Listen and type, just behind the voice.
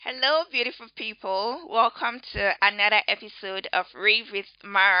Hello, beautiful people. Welcome to another episode of Rave with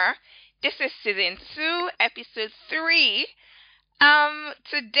Mara. This is season 2, episode 3.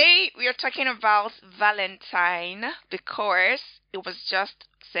 Today we are talking about Valentine because it was just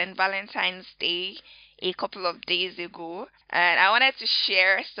St. Valentine's Day a couple of days ago, and I wanted to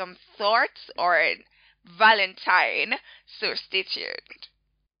share some thoughts on Valentine. So stay tuned.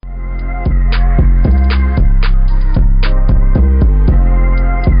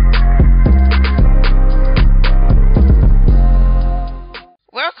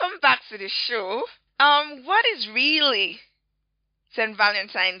 Welcome back to the show. What is really St.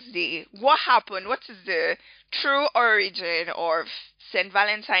 Valentine's Day? What happened? What is the true origin of St.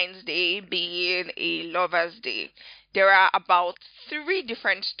 Valentine's Day being a lover's day? There are about three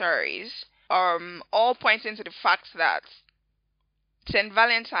different stories, all pointing to the fact that St.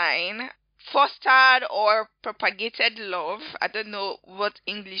 Valentine fostered or propagated love. I don't know what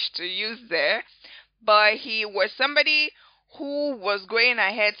English to use there, but he was somebody who was going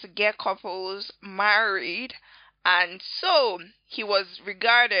ahead to get couples married, and so he was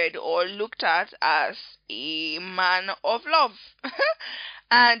regarded or looked at as a man of love.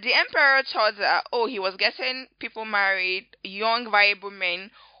 And the emperor thought that, oh, he was getting people married, young, viable men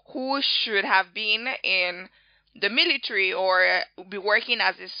who should have been in the military or be working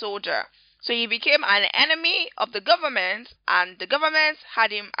as a soldier. So he became an enemy of the government, and the government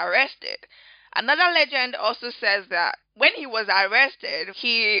had him arrested. Another legend also says that when he was arrested,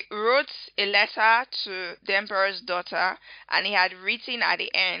 he wrote a letter to the emperor's daughter, and he had written at the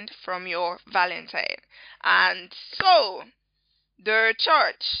end, "From your Valentine." And so the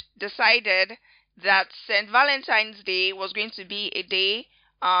church decided that St. Valentine's Day was going to be a day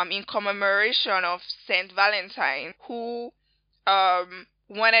in commemoration of St. Valentine, who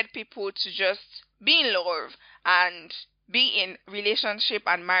wanted people to just be in love and be in relationship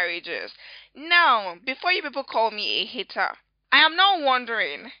and marriages. Now, before you people call me a hater, I am now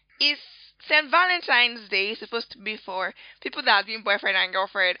wondering, is St. Valentine's Day supposed to be for people that have been boyfriend and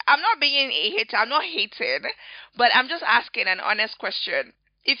girlfriend? I'm not being a hater, I'm not hating, but I'm just asking an honest question.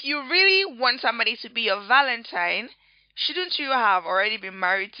 If you really want somebody to be your Valentine, shouldn't you have already been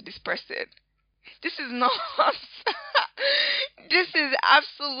married to this person? This is not this is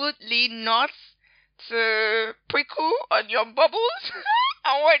absolutely not to prickle on your bubbles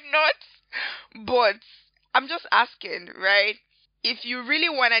and whatnot. But I'm just asking, right? If you really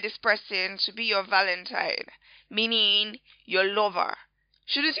wanted this person to be your Valentine, meaning your lover,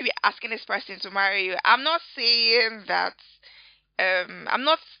 shouldn't you be asking this person to marry you? I'm not saying that, I'm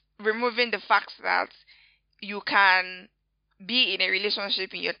not removing the fact that you can be in a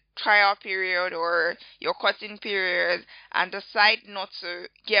relationship in your trial period or your courting period and decide not to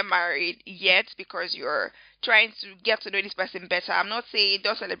get married yet because you're trying to get to know this person better. I'm not saying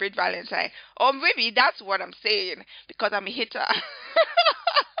don't celebrate Valentine. Or maybe that's what I'm saying because I'm a hater.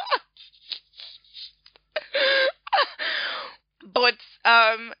 But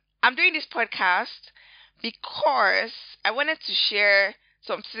I'm doing this podcast because I wanted to share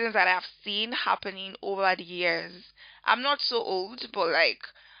some things that I've seen happening over the years. I'm not so old, but like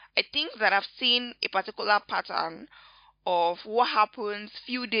I think that I've seen a particular pattern of what happens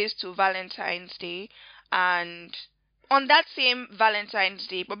few days to Valentine's Day, and on that same Valentine's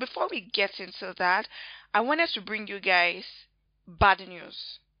Day. But before we get into that, I wanted to bring you guys bad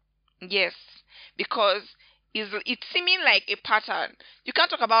news. Yes, because it's seeming like a pattern. You can't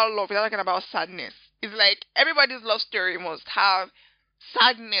talk about love without talking about sadness. It's like everybody's love story must have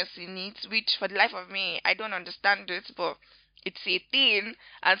sadness in it, which for the life of me, I don't understand it, but it's a thing.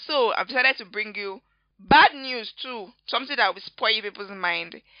 And so I've decided to bring you bad news too, something that will spoil people's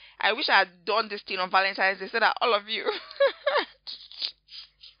mind. I wish I had done this thing on Valentine's Day so that all of you.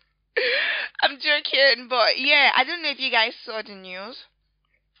 I'm joking, but yeah, I don't know if you guys saw the news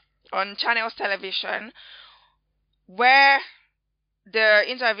on Channel's television where the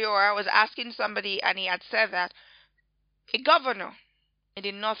interviewer was asking somebody, and he had said that a governor in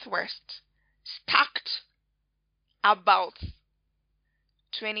the Northwest stacked about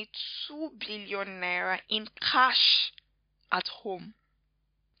 22 billion naira in cash at home.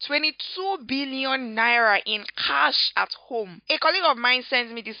 22 billion naira in cash at home. A colleague of mine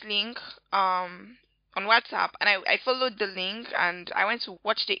sent me this link on WhatsApp, and I followed the link and I went to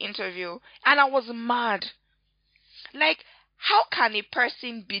watch the interview, and I was mad. Like, how can a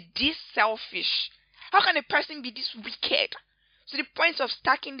person be this selfish? How can a person be this wicked to the point of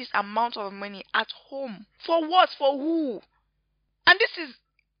stacking this amount of money at home? For what? For who? And this is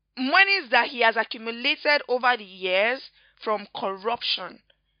monies that he has accumulated over the years from corruption.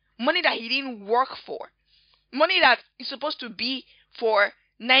 Money that he didn't work for. Money that is supposed to be for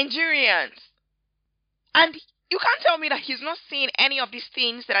Nigerians. And you can't tell me that he's not seeing any of these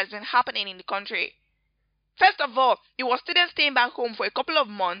things that has been happening in the country. First of all, it was students staying back home for a couple of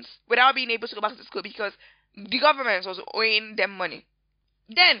months without being able to go back to school because the government was owing them money.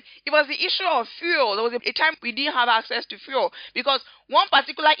 Then it was the issue of fuel. There was a time we didn't have access to fuel because one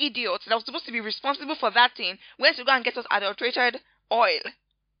particular idiot that was supposed to be responsible for that thing went to go and get us adulterated oil.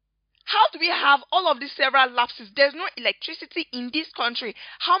 How do we have all of these several lapses? There's no electricity in this country.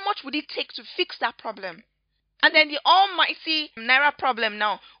 How much would it take to fix that problem? And then the almighty Naira problem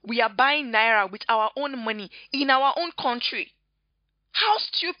now. We are buying Naira with our own money in our own country. How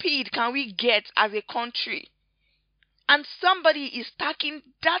stupid can we get as a country? And somebody is stacking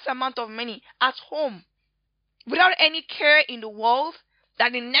that amount of money at home without any care in the world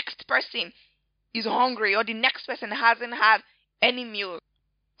that the next person is hungry or the next person hasn't had any meal.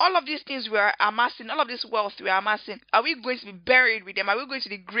 All of these things we are amassing, all of this wealth we are amassing, are we going to be buried with them? Are we going to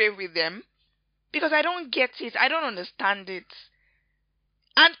the grave with them? Because I don't get it. I don't understand it.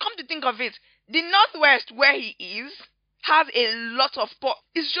 And come to think of it, the Northwest where he is has a lot of poor.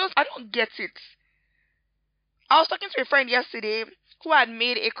 It's just, I don't get it. I was talking to a friend yesterday who had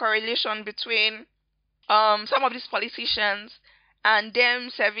made a correlation between some of these politicians and them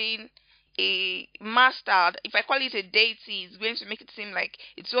serving a master. If I call it a deity, it's going to make it seem like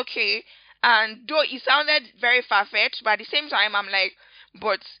it's okay. And though it sounded very far-fetched, but at the same time, I'm like,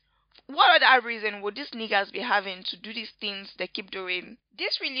 but what other reason would these niggas be having to do these things they keep doing?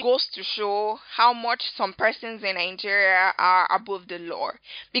 This really goes to show how much some persons in Nigeria are above the law.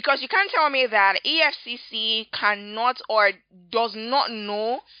 Because you can't tell me that EFCC cannot or does not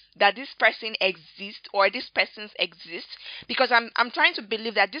know that this person exists or these persons exist. Because I'm trying to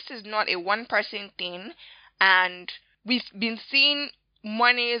believe that this is not a one-person thing. And we've been seeing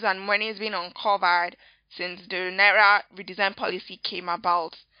monies and monies being uncovered since the Naira redesign policy came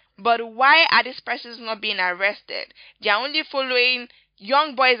about. But why are these persons not being arrested? They are only following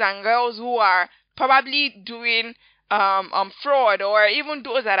young boys and girls who are probably doing fraud, or even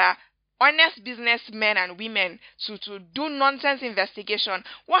those that are honest businessmen and women to do nonsense investigation.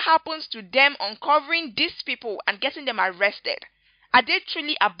 What happens to them uncovering these people and getting them arrested? Are they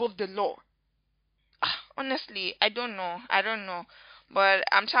truly above the law? Honestly, I don't know. But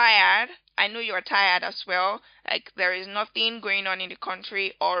I'm tired. I know you're tired as well. Like, there is nothing going on in the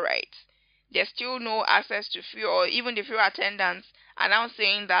country. Alright. There's still no access to fuel. Even the fuel attendants are now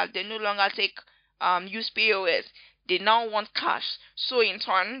saying that they no longer use POS. They now want cash. So in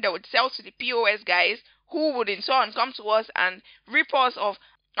turn, they would sell to the POS guys, who would in turn come to us and rip us of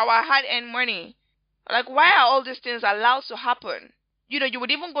our hard-earned money. Like, why are all these things allowed to happen? You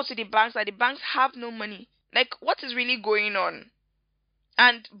would even go to the banks, and the banks have no money. Like, what is really going on?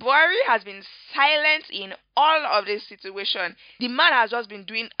 And Buhari has been silent in all of this situation. The man has just been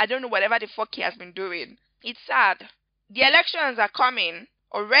doing, I don't know, whatever the fuck he has been doing. It's sad. The elections are coming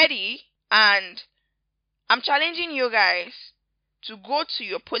already, and I'm challenging you guys to go to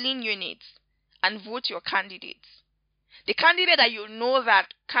your polling units and vote your candidates. The candidate that you know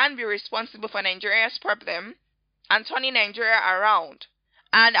that can be responsible for Nigeria's problem and turning Nigeria around.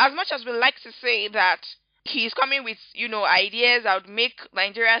 And as much as we like to say that he's coming with, ideas that would make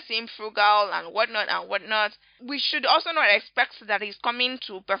Nigeria seem frugal and whatnot, we should also not expect that he's coming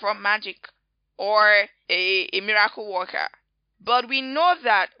to perform magic or a miracle worker. But we know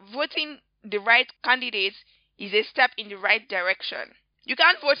that voting the right candidates is a step in the right direction. You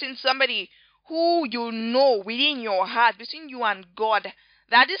can't vote in somebody who you know within your heart, between you and God,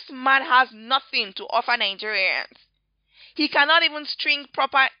 that this man has nothing to offer Nigerians. He cannot even string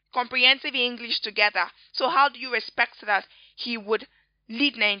proper comprehensive English together. So how do you expect that he would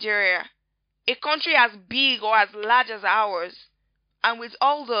lead Nigeria? A country as big or as large as ours, and with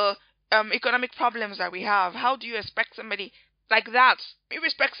all the economic problems that we have, how do you expect somebody like that?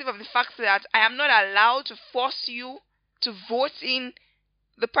 Irrespective of the fact that I am not allowed to force you to vote in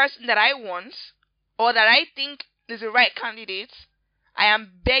the person that I want or that I think is the right candidate, I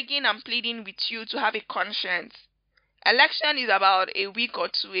am begging and pleading with you to have a conscience. Election is about a week or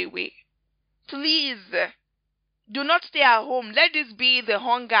two away. Please, do not stay at home. Let this be the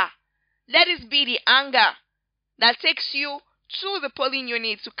hunger. Let this be the anger that takes you to the polling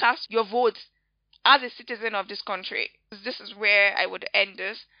unit to cast your vote as a citizen of this country. This is where I would end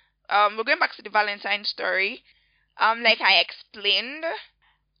this. We're going back to the Valentine story. Like I explained,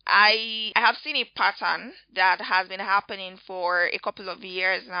 I have seen a pattern that has been happening for a couple of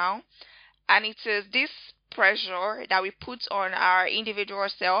years now, and it is this pressure that we put on our individual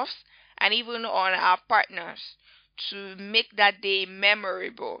selves and even on our partners to make that day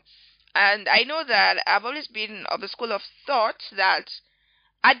memorable. And I know that I've always been of the school of thought that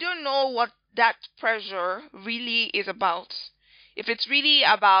I don't know what that pressure really is about. If it's really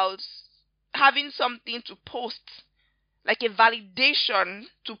about having something to post, like a validation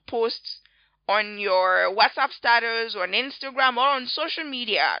to post on your WhatsApp status or on Instagram or on social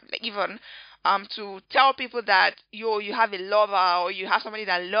media, like even to tell people that you have a lover or you have somebody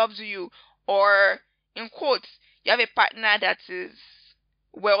that loves you, or in quotes, you have a partner that is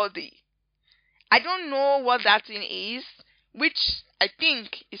wealthy. I don't know what that thing is, which I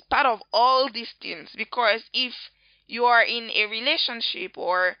think is part of all these things, because if you are in a relationship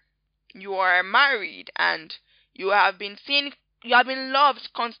or you are married and you have been loved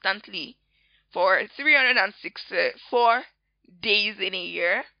constantly for 364 days in a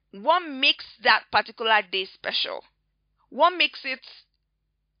year, what makes that particular day special? What makes it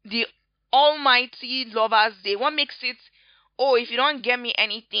the almighty lover's day? What makes it, oh, if you don't get me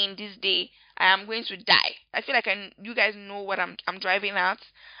anything this day, I am going to die? I feel like you guys know what I'm driving at.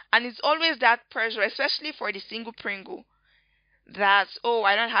 And it's always that pressure, especially for the single Pringle, that, oh,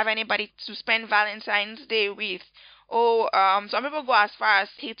 I don't have anybody to spend Valentine's Day with. Oh, some people go as far as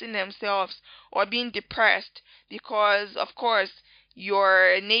hating themselves or being depressed because, of course,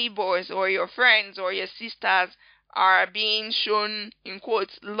 your neighbors or your friends or your sisters are being shown, in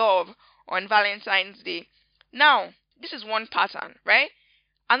quotes, love on Valentine's Day. Now, this is one pattern, right?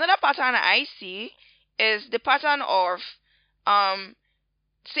 Another pattern I see is the pattern of um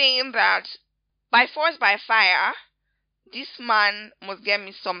saying that by force, by fire, this man must get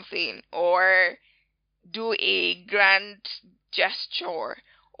me something, or do a grand gesture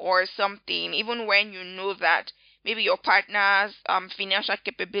or something, even when you know that maybe your partner's financial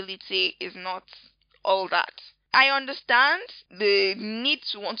capability is not all that. I understand the need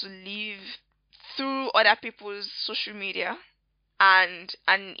to want to live through other people's social media and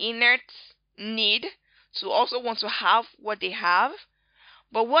an innate need to also want to have what they have.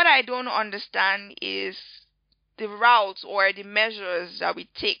 But what I don't understand is the route or the measures that we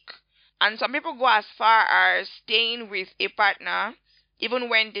take. And some people go as far as staying with a partner even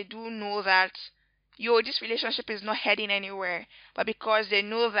when they do know that, this relationship is not heading anywhere. But because they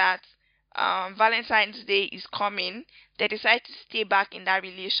know that Valentine's Day is coming, they decide to stay back in that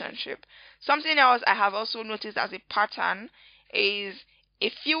relationship. Something else I have also noticed as a pattern is a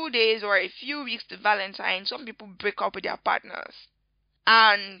few days or a few weeks to Valentine, some people break up with their partners.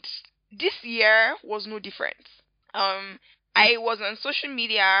 And this year was no different. I was on social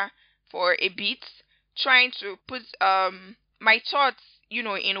media for a bit trying to put my thoughts, in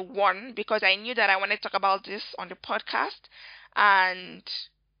one, because I knew that I wanted to talk about this on the podcast, and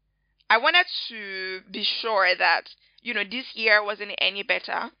I wanted to be sure that, this year wasn't any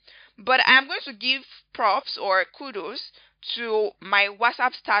better. But I'm going to give props or kudos to my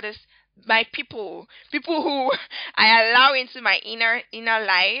WhatsApp status, my people who I allow into my inner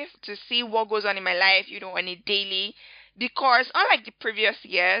life to see what goes on in my life, on a daily. Because unlike the previous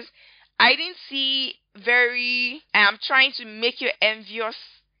years, I didn't see very I'm trying to make you envious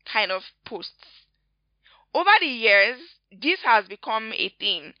kind of posts. Over the years, this has become a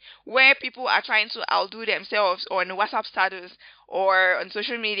thing where people are trying to outdo themselves on WhatsApp status or on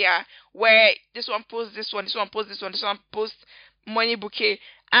social media, where this one posts this one, this one posts this one, this one posts money bouquet.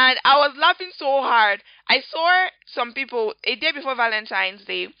 And I was laughing so hard. I saw some people a day before Valentine's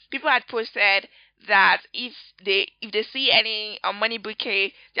Day, people had posted that if they see any money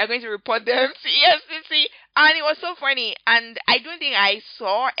bouquet, they're going to report them to EFCC. And it was so funny. And I don't think I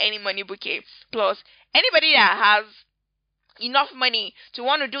saw any money bouquet. Plus, anybody that has enough money to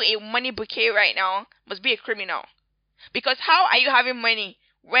want to do a money bouquet right now must be a criminal. Because how are you having money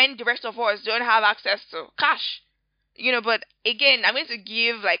when the rest of us don't have access to cash? But again, I'm going to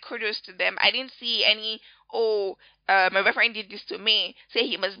give like kudos to them. I didn't see any, my boyfriend did this to me, say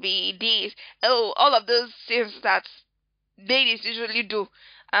he must be this. Oh, all of those things that ladies usually do.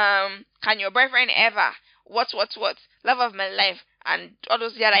 Can your boyfriend ever? What? Love of my life, and all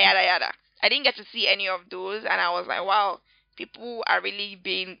those yada yada yada. I didn't get to see any of those, and I was like, wow, people are really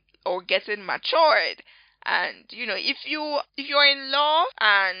being or getting matured. And if you're in love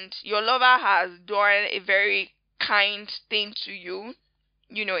and your lover has done a very kind thing to you,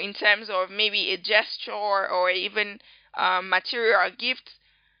 in terms of maybe a gesture or even material gift,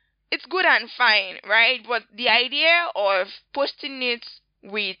 it's good and fine, right? But the idea of posting it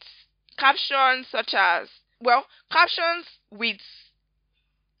with captions such as, captions with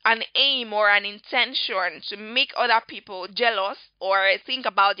an aim or an intention to make other people jealous or think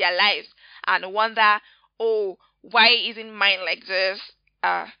about their lives and wonder, oh, why isn't mine like this?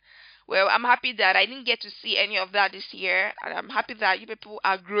 I'm happy that I didn't get to see any of that this year, and I'm happy that you people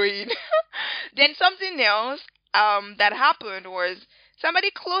are growing. Then something else that happened was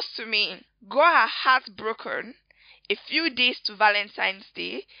somebody close to me got her heart broken a few days to Valentine's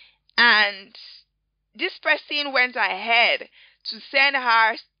Day, and this person went ahead to send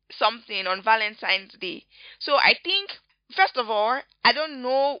her something on Valentine's Day. So I think, first of all, I don't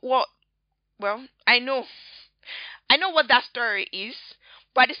know what, well, I know what that story is,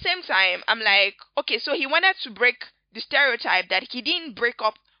 but at the same time, I'm like, okay, so he wanted to break the stereotype that he didn't break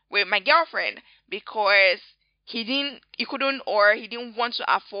up with my girlfriend because he couldn't, or he didn't want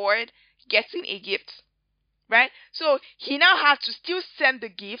to afford getting a gift, right? So he now had to still send the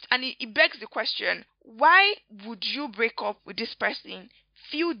gift, and it begs the question: why would you break up with this person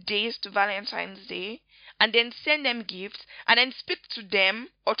few days to Valentine's Day and then send them gifts and then speak to them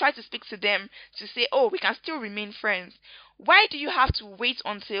or try to speak to them to say, oh, we can still remain friends? Why do you have to wait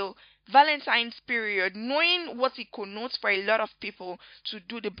until Valentine's period, knowing what it connotes for a lot of people, to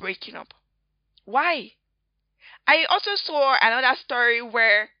do the breaking up? Why? I also saw another story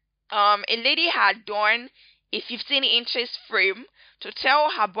where a lady had done a 15 inches frame to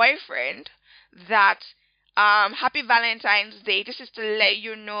tell her boyfriend that happy Valentine's Day. This is to let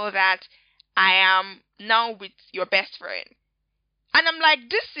you know that I am now with your best friend. And I'm like,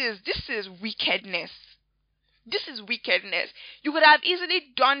 this is wickedness. This is wickedness. You could have easily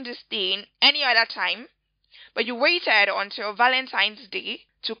done this thing any other time, but you waited until Valentine's Day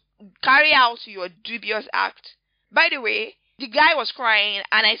to carry out your dubious act. By the way, the guy was crying,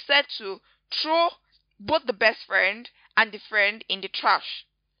 and I said to throw both the best friend and the friend in the trash.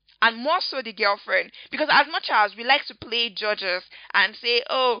 And more so the girlfriend. Because as much as we like to play judges and say,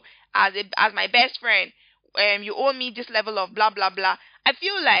 oh, as my best friend, you owe me this level of blah, blah, blah, I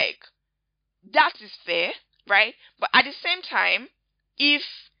feel like that is fair, right? But at the same time, if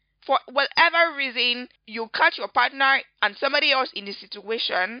for whatever reason you catch your partner and somebody else in the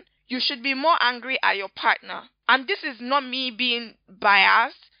situation, you should be more angry at your partner. And this is not me being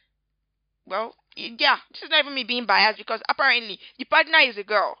biased. Well, yeah, this is not even me being biased, because apparently the partner is a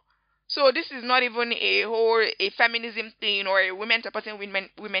girl. So this is not even a feminism thing or a women supporting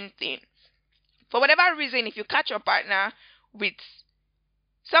women thing. For whatever reason, if you catch your partner with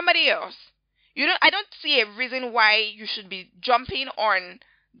somebody else, I don't see a reason why you should be jumping on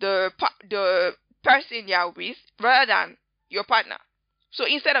the person you're with rather than your partner. So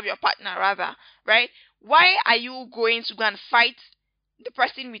instead of your partner, rather, right? Why are you going to go and fight the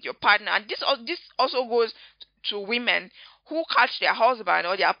person with your partner? And this also goes to women who catch their husband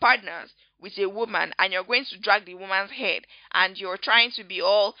or their partners with a woman, and you're going to drag the woman's head, and you're trying to be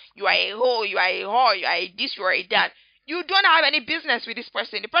all, you are a hoe, you are a whore, you are a this, you are a that. You don't have any business with this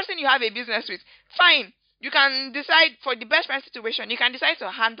person. The person you have a business with, fine. You can decide for the best friend situation. You can decide to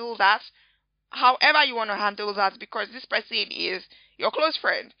handle that however you want to handle that, because this person is your close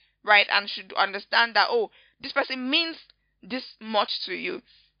friend, right? And should understand that, oh, this person means this much to you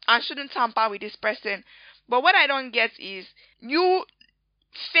and shouldn't tamper with this person. But what I don't get is you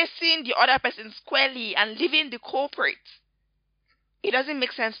facing the other person squarely and leaving the culprit. It doesn't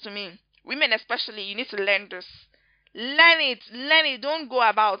make sense to me. Women especially, you need to learn this. Learn it. Don't go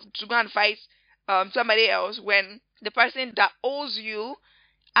about to go and fight somebody else when the person that owes you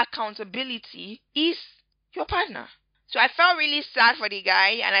accountability is your partner. So I felt really sad for the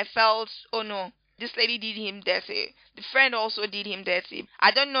guy, and I felt, oh no, this lady did him dirty. The friend also did him dirty.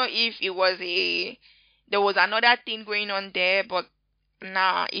 I don't know if there was another thing going on there, but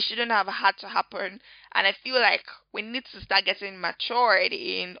nah, it shouldn't have had to happen. And I feel like we need to start getting matured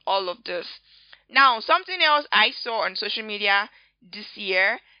in all of this. Now, something else I saw on social media this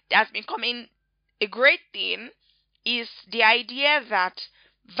year that's becoming a great thing is the idea that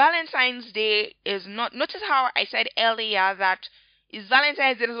Valentine's Day is not. Notice how I said earlier that is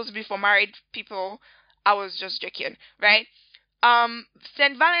Valentine's Day supposed to be for married people? I was just joking, right?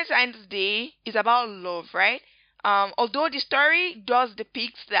 St. Valentine's Day is about love, right? Although the story does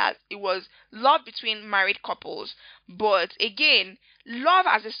depict that it was love between married couples, but again, love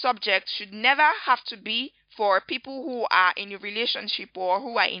as a subject should never have to be for people who are in a relationship or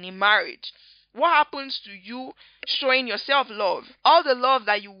who are in a marriage. What happens to you showing yourself love? All the love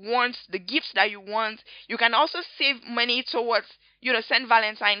that you want, the gifts that you want, you can also save money towards, St.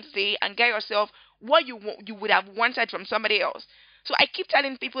 Valentine's Day and get yourself what you would have wanted from somebody else. So I keep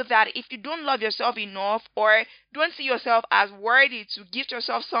telling people that if you don't love yourself enough or don't see yourself as worthy to gift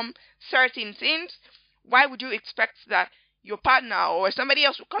yourself some certain things, why would you expect that your partner or somebody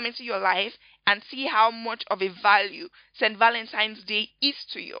else will come into your life and see how much of a value St. Valentine's Day is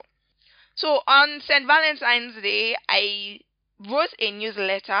to you? So on St. Valentine's Day, I wrote a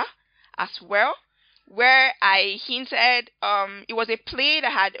newsletter as well, where I hinted, it was a play that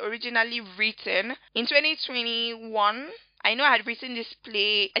I had originally written in 2021. I know I had written this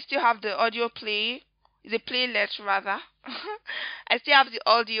play. I still have the audio play. The playlist rather. I still have the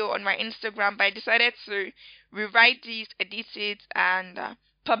audio on my Instagram, but I decided to rewrite this, edit it, and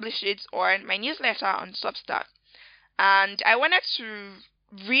publish it on my newsletter on Substack. And I wanted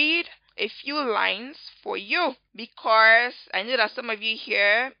to read a few lines for you because I know that some of you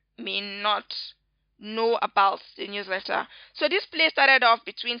here may not know about the newsletter. So this play started off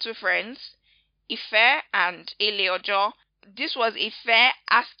between two friends, Ife and Eleojo. This was Ife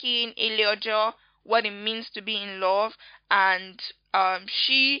asking Eleojo what it means to be in love, and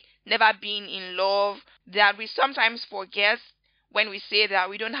she never been in love. That we sometimes forget when we say that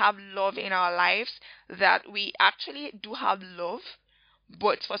we don't have love in our lives, that we actually do have love,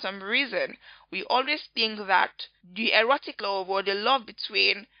 but for some reason we always think that the erotic love or the love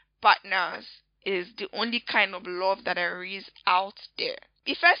between partners is the only kind of love that there is out there.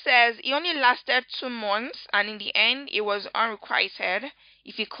 Ife says he only lasted 2 months, and in the end it was unrequited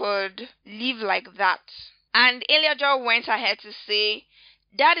if he could live like that. And Eleanor went ahead to say,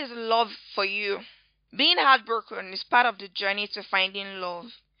 that is love for you. Being heartbroken is part of the journey to finding love.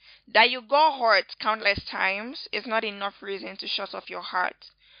 That you got hurt countless times is not enough reason to shut off your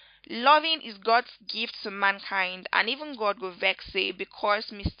heart. Loving is God's gift to mankind, and even God will vex say,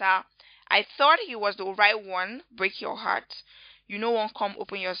 because Mr. I thought he was the right one, break your heart. You no one come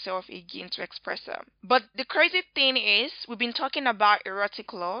open yourself again to express them. But the crazy thing is, we've been talking about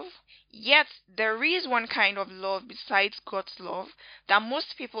erotic love, yet there is one kind of love besides God's love that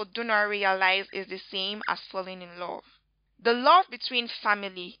most people do not realize is the same as falling in love. The love between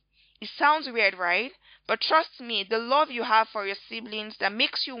family. It sounds weird, right? But trust me, the love you have for your siblings that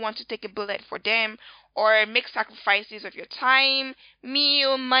makes you want to take a bullet for them or make sacrifices of your time,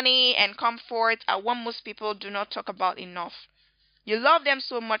 meal, money, and comfort are what most people do not talk about enough. You love them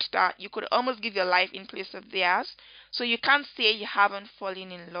so much that you could almost give your life in place of theirs, so you can't say you haven't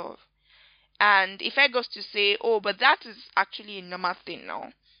fallen in love. And if I goes to say, oh, but that is actually a normal thing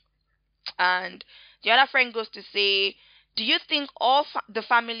now. And the other friend goes to say, do you think all the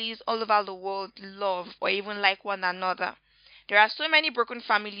families all over the world love or even like one another? There are so many broken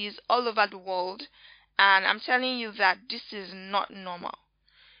families all over the world, and I'm telling you that this is not normal.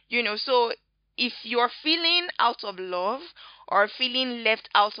 So if you're feeling out of love or feeling left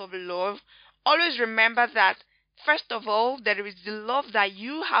out of love, always remember that, first of all, there is the love that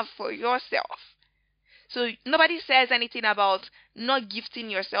you have for yourself. So nobody says anything about not gifting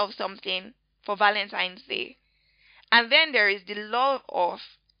yourself something for Valentine's Day. And then there is the love of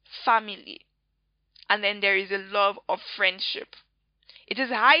family. And then there is the love of friendship. It is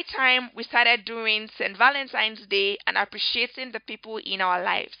high time we started doing St. Valentine's Day and appreciating the people in our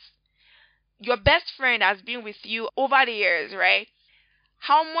lives. Your best friend has been with you over the years, right?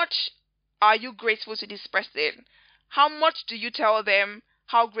 How much are you grateful to this person? How much do you tell them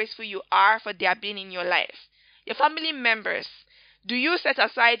how grateful you are for their being in your life? Your family members, do you set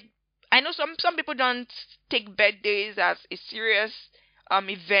aside? I know some people don't take birthdays as a serious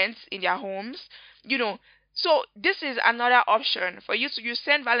event in their homes, So this is another option for you to use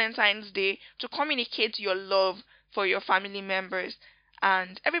St. Valentine's Day to communicate your love for your family members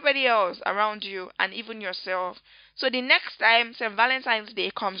and everybody else around you and even yourself. So the next time St. Valentine's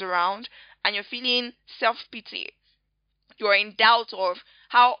Day comes around and you're feeling self-pity, you're in doubt of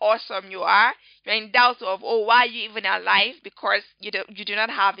how awesome you are, you're in doubt of, oh, why are you even alive because you do not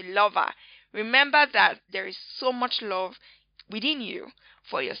have a lover. Remember that there is so much love within you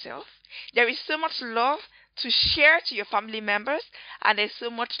for yourself. There is so much love to share to your family members, and there's so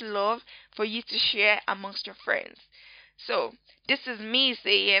much love for you to share amongst your friends. So this is me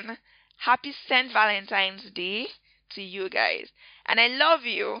saying happy St. Valentine's Day to you guys, and I love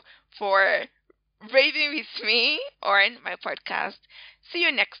you for raving with me on my podcast. See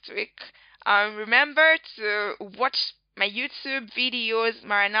you next week. Remember to watch my YouTube videos,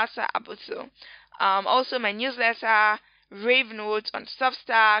 Maranatha Abutu. Also my newsletter, Rave Notes on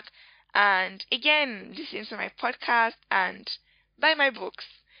Substack, and again, listen to my podcast and buy my books.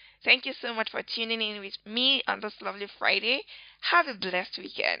 Thank you so much for tuning in with me on this lovely Friday. Have a blessed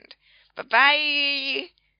weekend. Bye-bye.